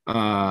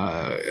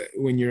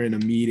when you're in a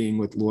meeting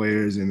with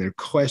lawyers and they're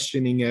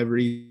questioning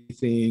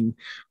everything,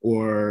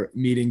 or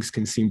meetings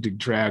can seem to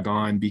drag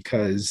on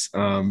because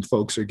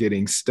folks are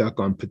getting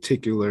stuck on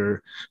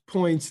particular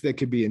points that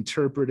could be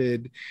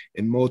interpreted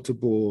in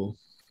multiple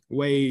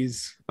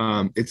ways.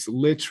 It's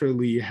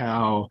literally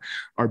how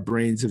our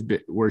brains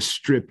were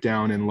stripped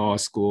down in law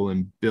school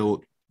and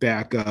built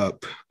back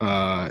up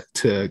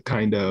to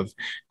kind of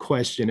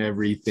question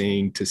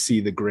everything, to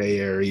see the gray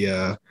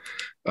area.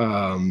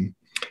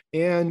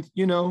 And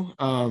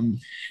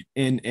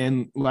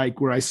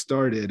like where I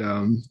started,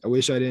 I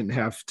wish I didn't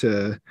have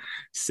to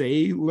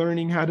say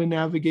learning how to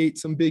navigate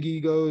some big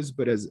egos,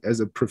 but as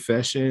a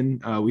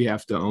profession, we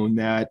have to own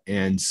that.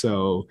 And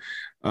so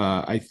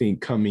I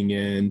think coming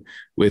in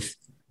with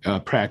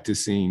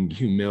practicing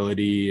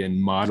humility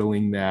and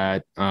modeling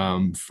that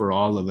for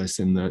all of us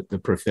in the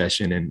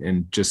profession,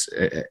 and just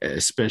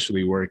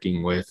especially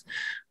working with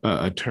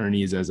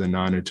attorneys as a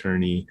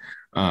non-attorney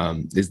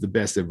is the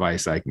best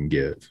advice I can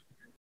give.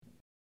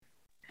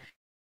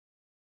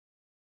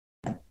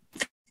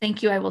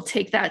 Thank you. I will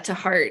take that to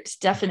heart.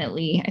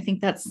 Definitely. I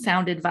think that's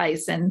sound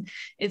advice. And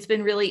it's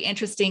been really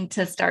interesting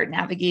to start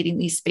navigating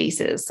these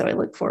spaces. So I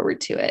look forward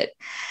to it.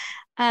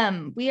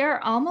 We are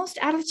almost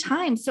out of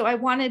time. So I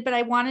wanted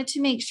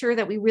to make sure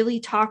that we really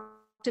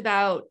talked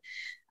about,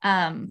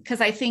 because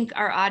I think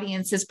our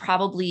audience is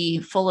probably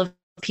full of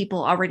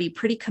people already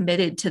pretty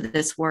committed to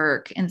this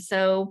work. And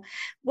so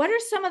what are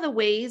some of the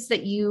ways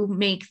that you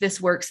make this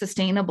work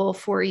sustainable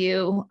for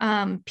you?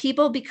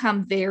 People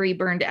become very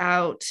burned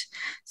out.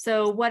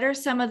 So what are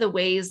some of the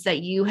ways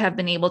that you have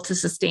been able to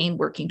sustain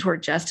working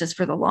toward justice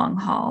for the long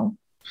haul?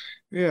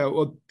 Yeah,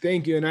 well,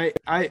 thank you. And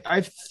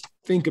I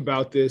think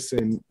about this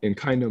in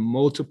kind of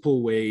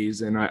multiple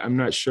ways, and I'm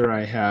not sure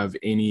I have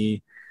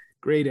any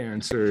great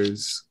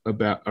answers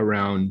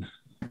around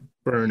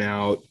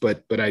burnout,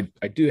 but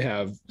I do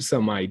have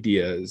some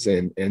ideas.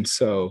 And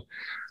so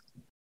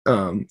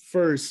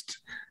first,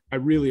 I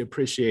really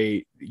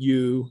appreciate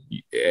you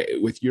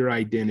with your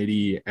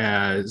identity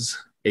as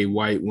a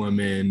white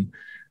woman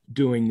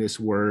doing this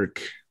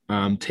work,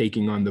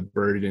 taking on the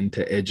burden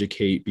to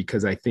educate,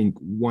 because I think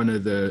one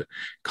of the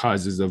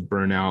causes of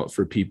burnout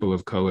for people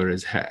of color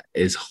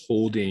is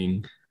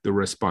holding the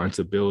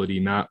responsibility,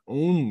 not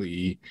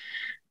only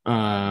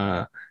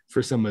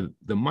for some of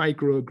the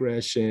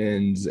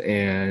microaggressions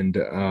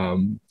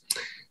and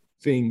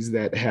things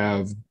that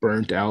have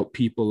burnt out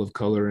people of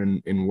color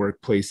in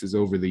workplaces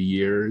over the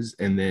years,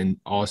 and then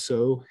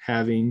also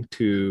having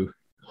to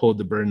hold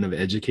the burden of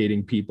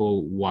educating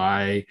people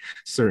why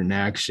certain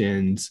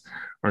actions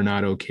are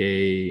not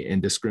okay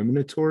and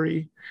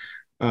discriminatory.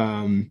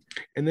 And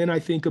then I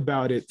think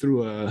about it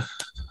through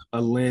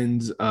a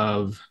lens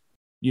of,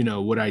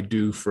 what I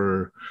do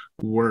for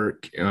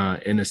work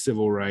in a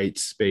civil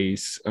rights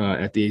space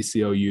at the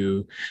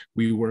ACLU.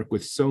 We work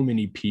with so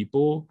many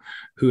people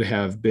who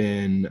have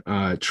been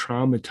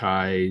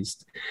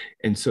traumatized.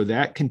 And so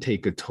that can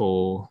take a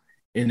toll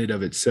in and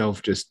of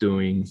itself, just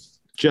doing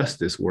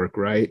justice work,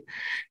 right?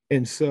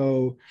 And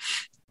so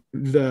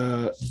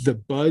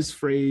the buzz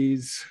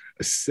phrase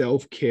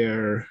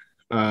self-care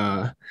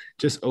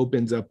just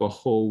opens up a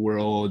whole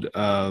world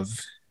of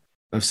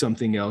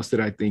something else that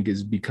I think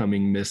is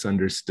becoming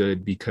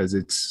misunderstood, because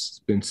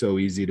it's been so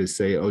easy to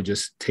say, oh,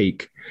 just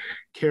take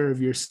care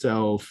of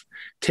yourself,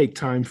 take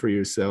time for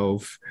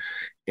yourself.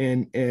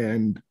 And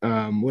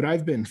what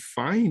I've been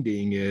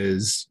finding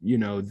is,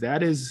 that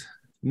is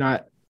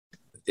not,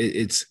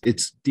 it's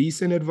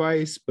decent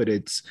advice, but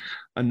it's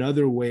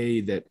another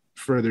way that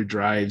further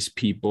drives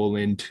people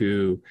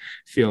into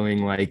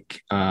feeling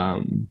like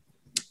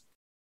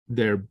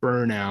their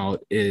burnout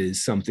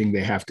is something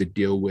they have to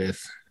deal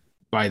with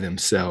by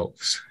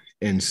themselves.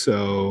 And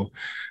so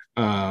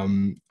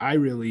I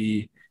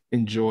really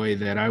enjoy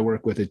that I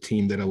work with a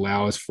team that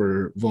allows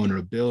for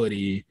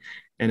vulnerability.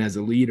 And as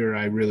a leader,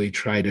 I really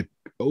try to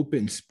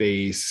open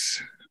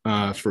space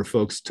for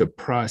folks to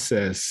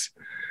process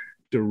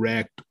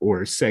direct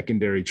or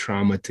secondary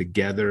trauma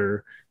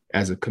together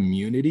as a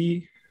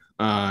community,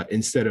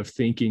 instead of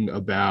thinking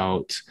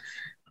about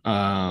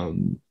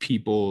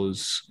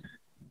people's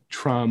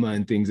trauma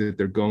and things that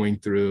they're going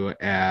through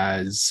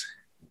as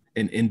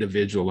an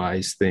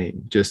individualized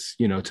thing. Just,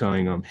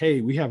 telling them,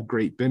 hey, we have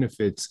great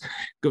benefits,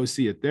 go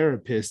see a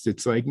therapist.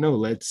 It's like, no,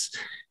 let's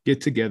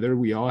get together.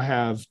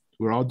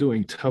 We're all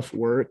doing tough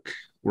work.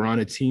 We're on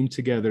a team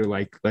together.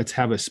 Like, let's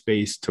have a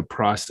space to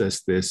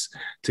process this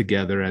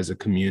together as a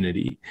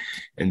community.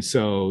 And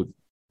so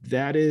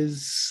that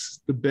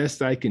is the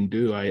best I can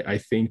do. I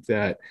think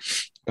that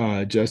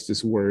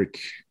justice work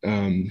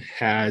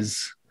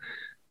has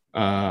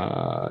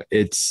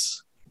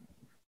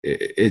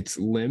its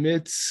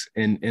limits,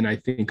 and I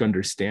think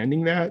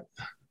understanding that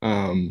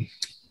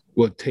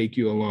will take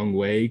you a long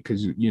way,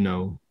 because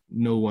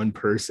no one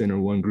person or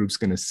one group's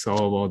going to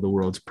solve all the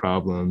world's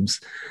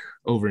problems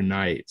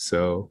overnight.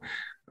 So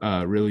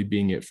really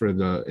being it for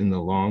the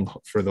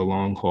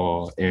long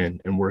haul,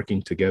 and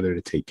working together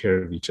to take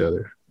care of each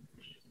other.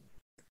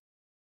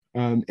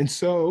 And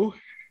so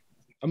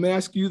I'm going to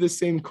ask you the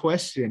same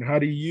question. How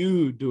do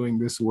you, doing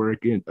this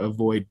work,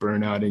 avoid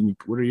burnout? And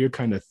what are your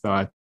kind of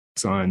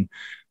thoughts on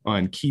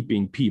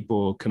keeping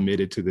people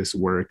committed to this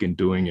work and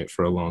doing it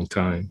for a long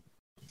time?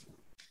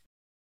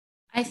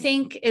 I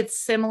think it's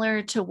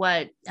similar to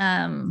what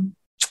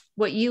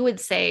you would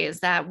say,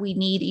 is that we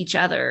need each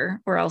other,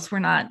 or else we're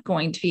not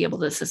going to be able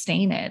to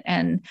sustain it.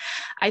 And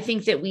I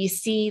think that we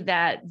see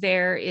that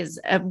there is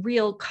a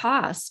real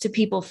cost to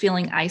people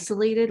feeling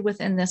isolated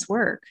within this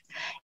work.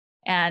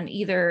 And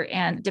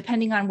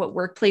depending on what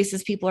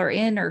workplaces people are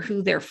in, or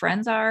who their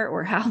friends are,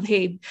 or how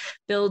they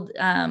build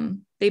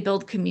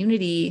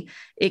community,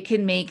 it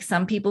can make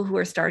some people who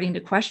are starting to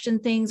question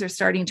things or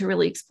starting to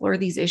really explore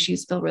these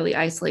issues feel really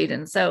isolated.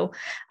 And so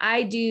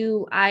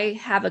I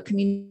have a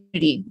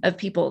community of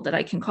people that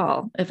I can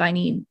call if I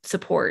need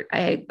support.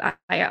 I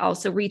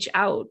also reach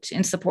out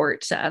in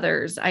support to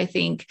others. I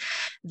think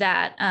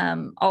that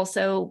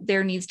also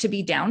there needs to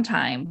be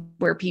downtime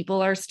where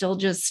people are still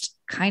just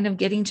kind of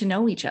getting to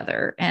know each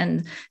other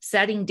and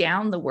setting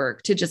down the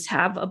work to just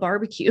have a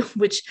barbecue,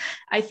 which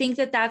I think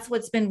that's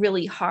what's been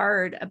really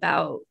hard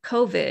about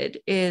COVID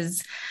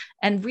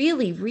and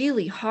really,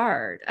 really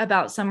hard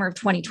about summer of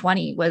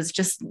 2020 was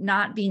just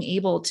not being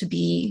able to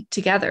be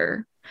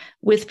together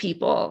with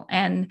people.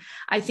 And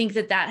I think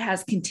that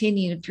has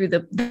continued through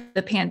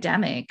the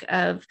pandemic,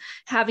 of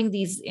having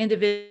these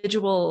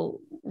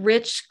individual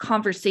rich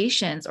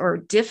conversations, or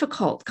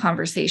difficult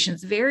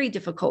conversations, very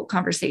difficult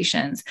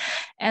conversations,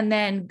 and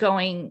then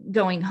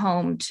going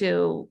home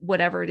to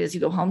whatever it is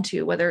you go home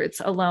to, whether it's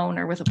alone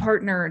or with a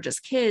partner or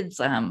just kids.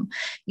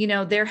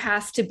 There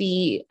has to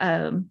be,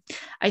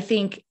 I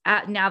think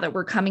now that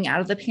we're coming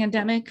out of the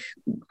pandemic,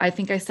 I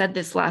think I said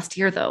this last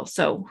year though,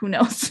 so who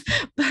knows,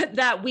 but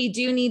that we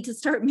do need to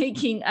start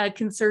making a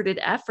concerted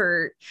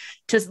effort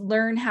to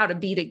learn how to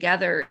be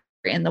together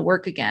in the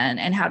work again,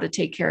 and how to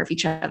take care of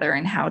each other,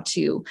 and how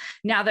to,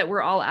 now that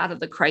we're all out of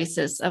the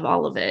crisis of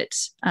all of it,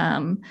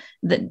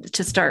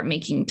 to start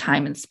making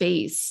time and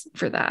space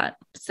for that.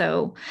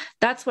 So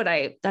that's what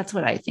I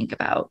think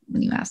about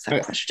when you ask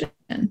that question.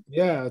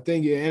 Yeah,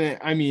 thank you. And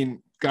I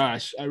mean,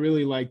 gosh, I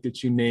really like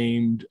that you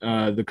named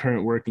the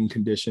current working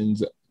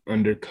conditions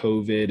under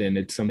COVID, and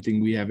it's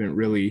something we haven't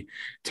really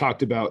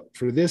talked about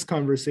for this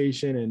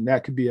conversation, and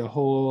that could be a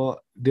whole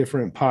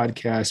different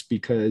podcast,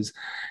 because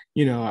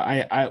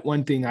I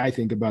one thing I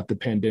think about the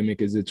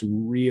pandemic is it's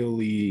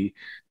really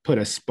put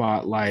a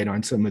spotlight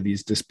on some of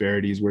these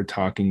disparities we're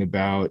talking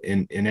about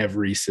in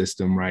every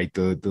system, right?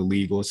 The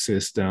legal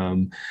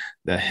system,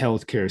 the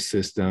healthcare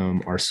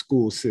system, our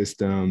school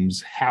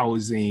systems,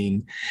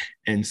 housing.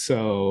 And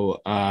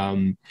so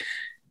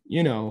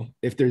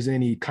if there's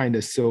any kind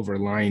of silver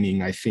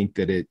lining, I think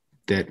that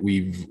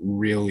we've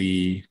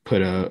really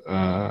put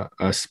a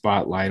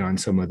spotlight on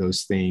some of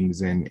those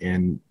things,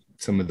 and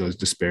some of those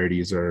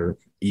disparities are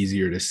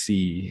easier to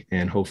see,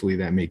 and hopefully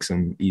that makes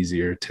them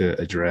easier to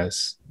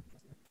address.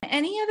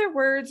 Any other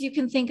words you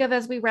can think of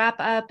as we wrap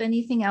up?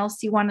 Anything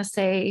else you want to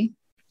say?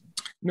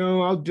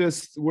 No, I'll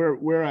just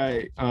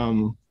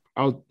I'll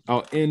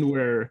end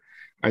where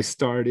I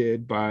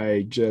started,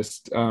 by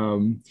just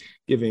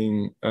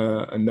giving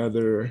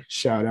another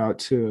shout out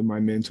to my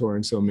mentor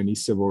and so many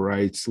civil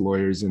rights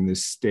lawyers in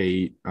this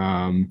state,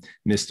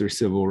 Mr.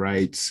 Civil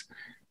Rights,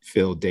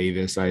 Phil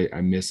Davis. I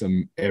miss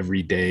him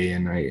every day,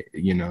 and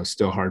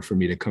still hard for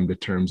me to come to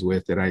terms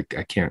with that. I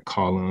can't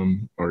call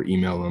him or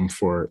email him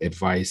for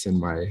advice in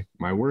my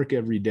work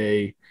every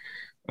day.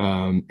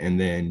 And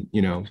then,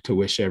 to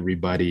wish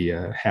everybody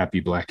a happy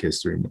Black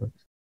History Month.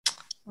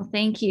 Well,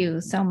 thank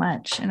you so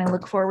much. And I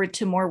look forward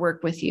to more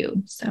work with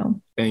you. So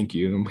thank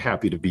you. I'm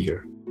happy to be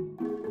here.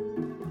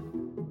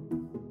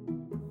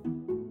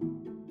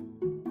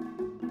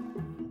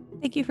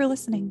 Thank you for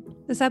listening.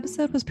 This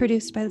episode was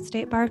produced by the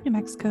State Bar of New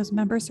Mexico's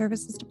Member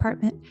Services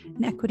Department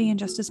and Equity and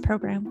Justice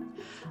Program.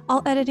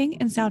 All editing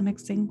and sound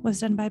mixing was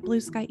done by Blue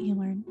Sky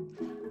eLearn.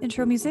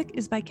 Intro music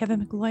is by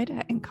Kevin McLeod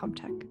at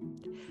Incomtech.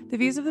 The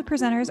views of the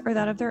presenters are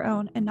that of their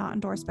own and not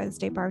endorsed by the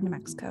State Bar of New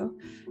Mexico.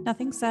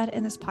 Nothing said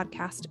in this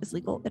podcast is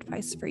legal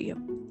advice for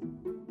you.